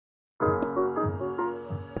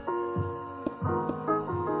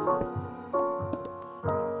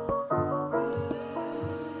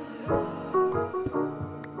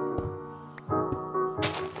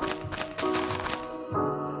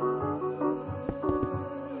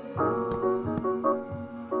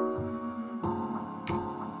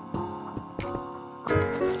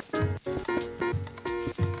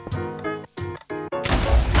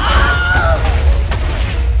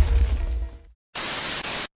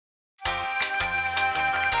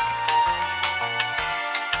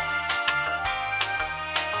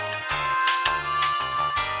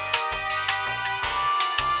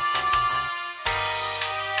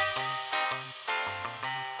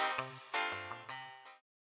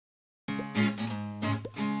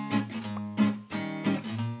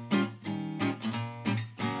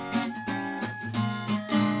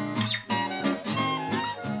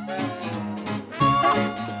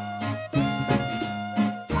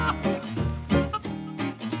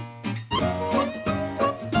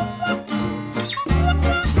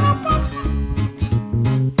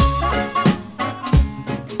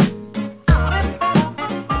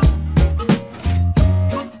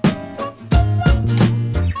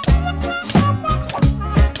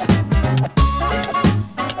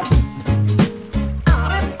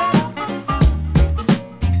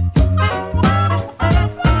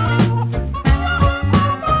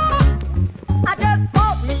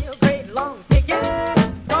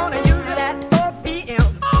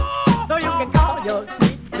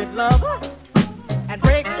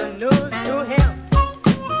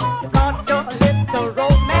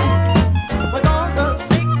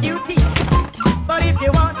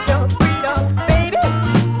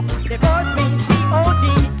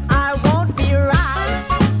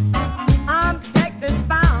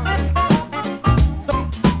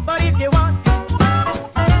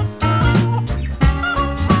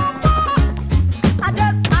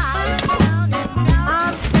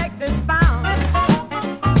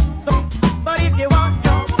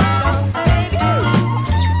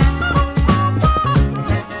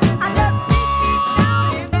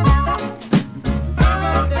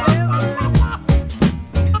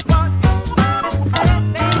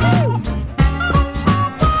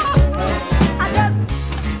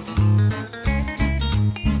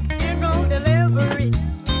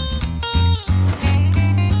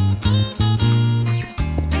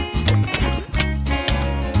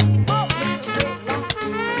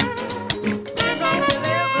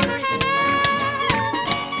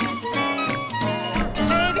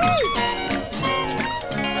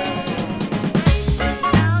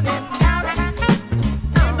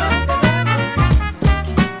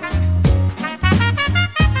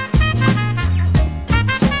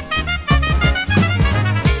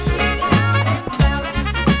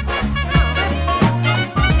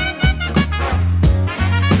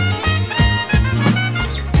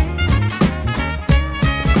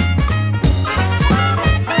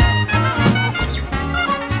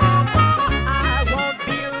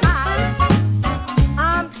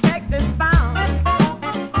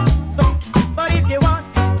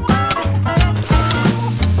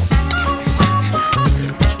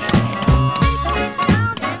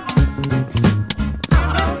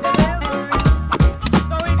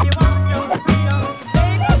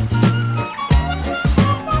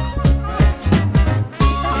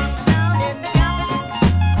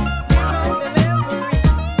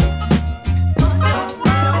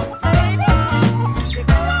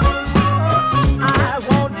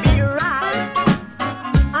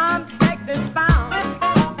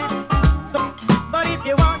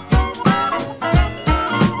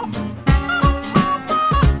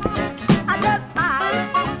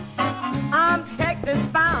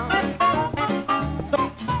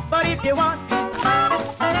if you want.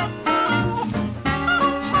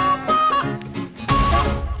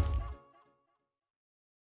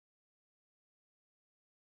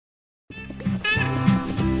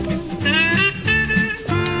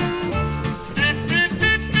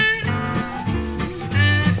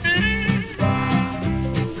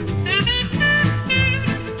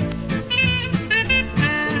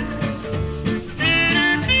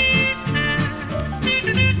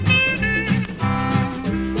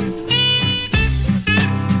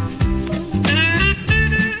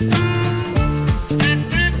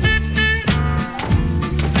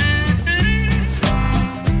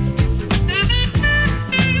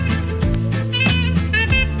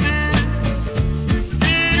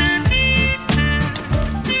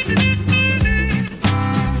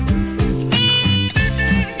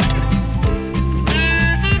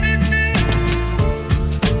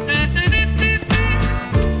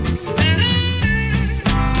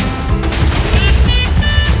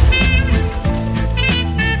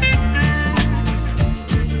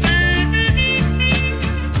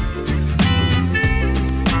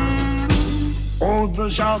 The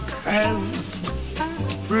shark has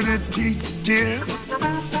pretty teeth, dear,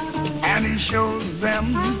 and he shows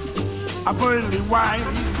them a pearly white.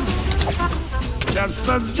 Just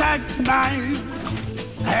a jackknife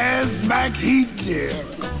has Mack heat, dear,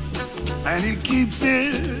 and he keeps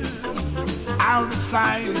it out of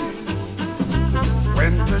sight.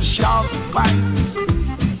 When the shark bites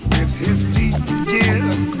with his teeth, dear,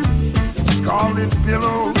 scarlet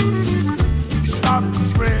billows start to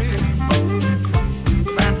spread.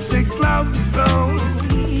 Fancy gloves though,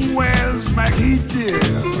 where's Maggie dear?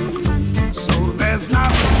 So there's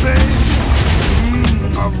not a trace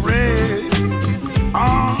of red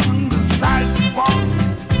on the sidewalk.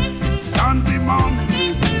 Sunday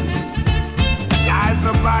morning lies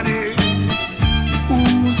a body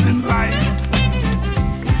oozing light.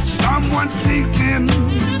 Someone sneaking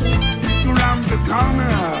around the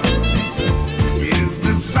corner. Is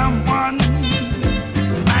there someone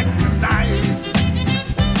like the night?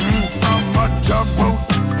 Tugboat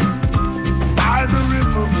by the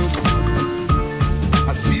river, I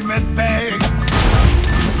cement bags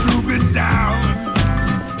moving down.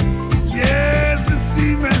 Yes, the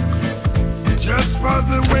cement's just for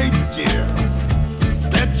the weight, dear.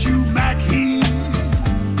 Bet you Mack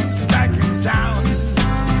he's back in town.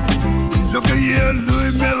 Look at here,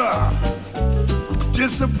 Louis Miller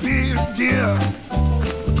disappeared, dear,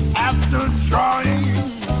 after drawing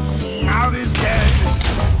out his cash.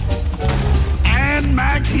 And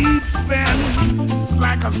Mack he'd spends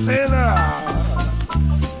like a sailor.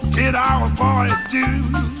 Did our boy do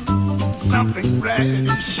something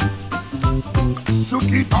rash?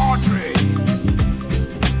 Suki Audrey,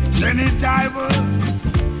 Jenny Diver,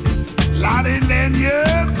 Lottie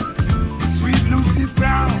Lanyard, Sweet Lucy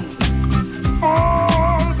Brown.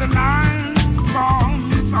 Oh, the line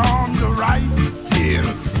forms on the right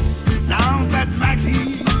here. Now that Mack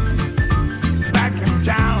he's back in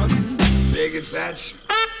town. Big as that.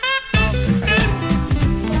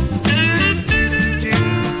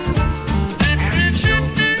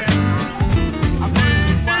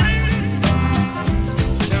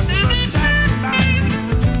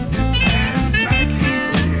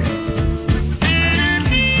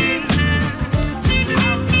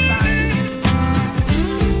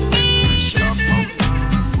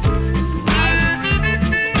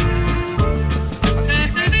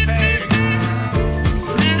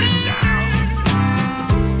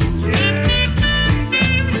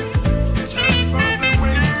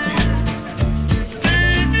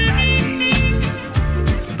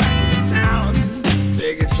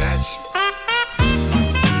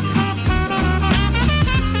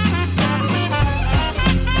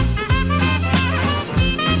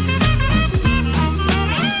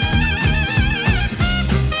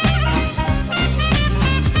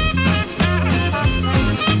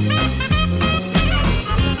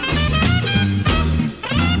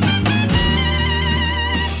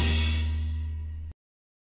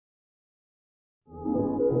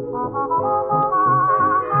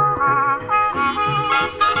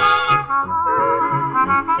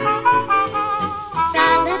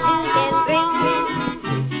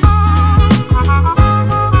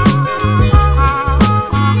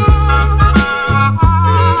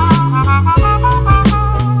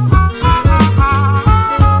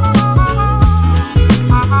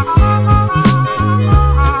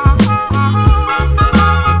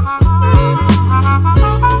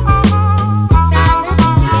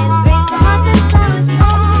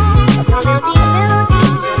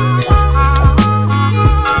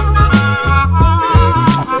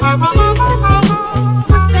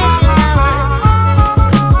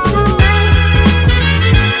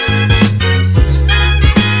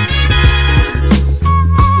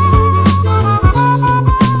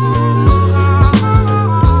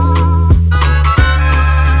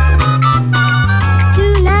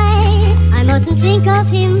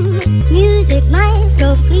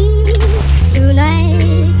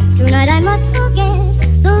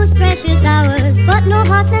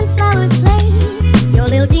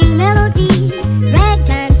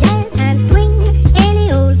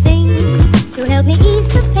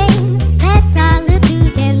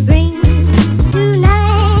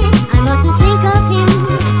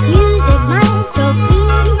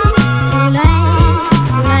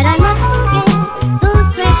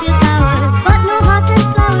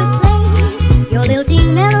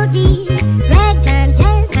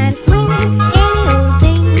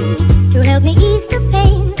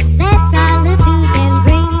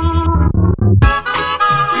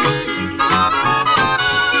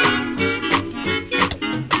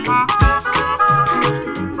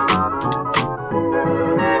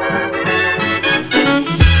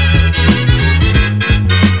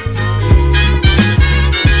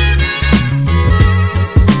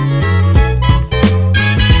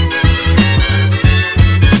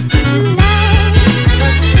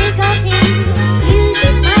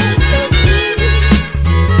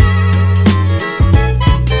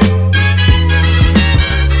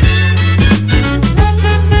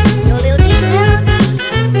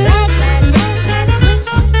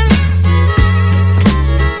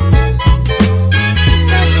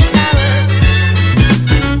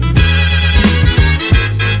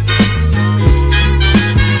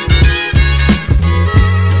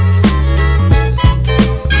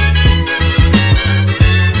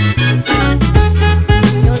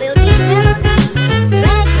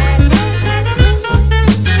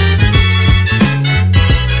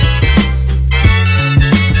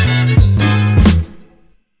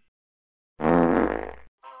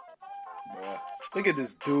 Look at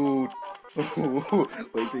this dude.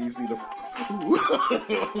 Wait till you see the.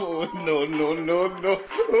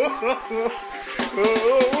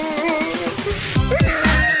 No.